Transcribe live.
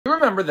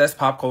remember this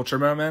pop culture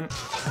moment?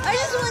 I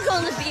just want to go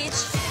on the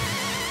beach.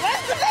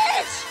 Where's the beach?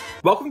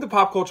 Welcome to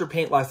Pop Culture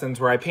Paint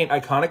Lessons, where I paint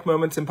iconic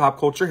moments in pop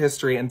culture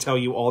history and tell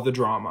you all the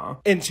drama.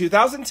 In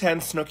 2010,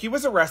 Snooki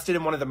was arrested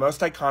in one of the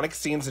most iconic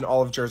scenes in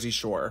all of Jersey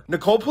Shore.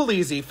 Nicole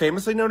Polizzi,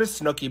 famously known as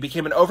Snooki,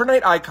 became an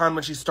overnight icon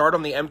when she starred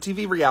on the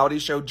MTV reality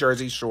show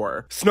Jersey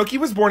Shore. Snooki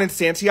was born in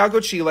Santiago,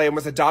 Chile, and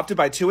was adopted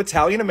by two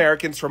Italian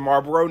Americans from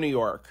Marlboro, New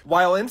York.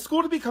 While in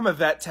school to become a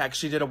vet tech,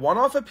 she did a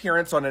one-off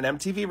appearance on an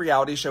MTV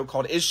reality show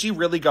called Is She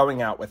Really Going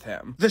Out With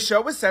Him? The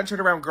show was centered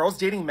around girls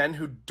dating men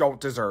who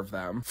don't deserve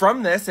them.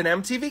 From this, an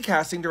MTV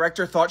casting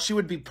director thought she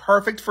would be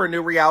perfect for a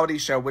new reality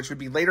show, which would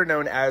be later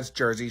known as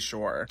Jersey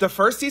Shore. The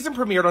first season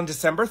premiered on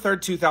December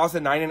 3rd,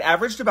 2009, and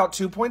averaged about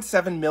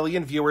 2.7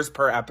 million viewers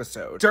per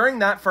episode. During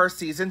that first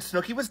season,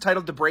 Snooki was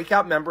titled the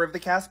breakout member of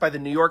the cast by the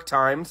New York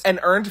Times and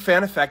earned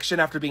fan affection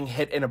after being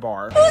hit in a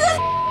bar. Who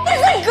the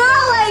is a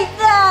girl like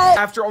that?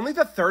 After only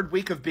the third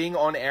week of being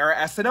on air,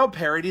 SNL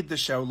parodied the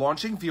show,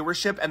 launching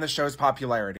viewership and the show's popularity.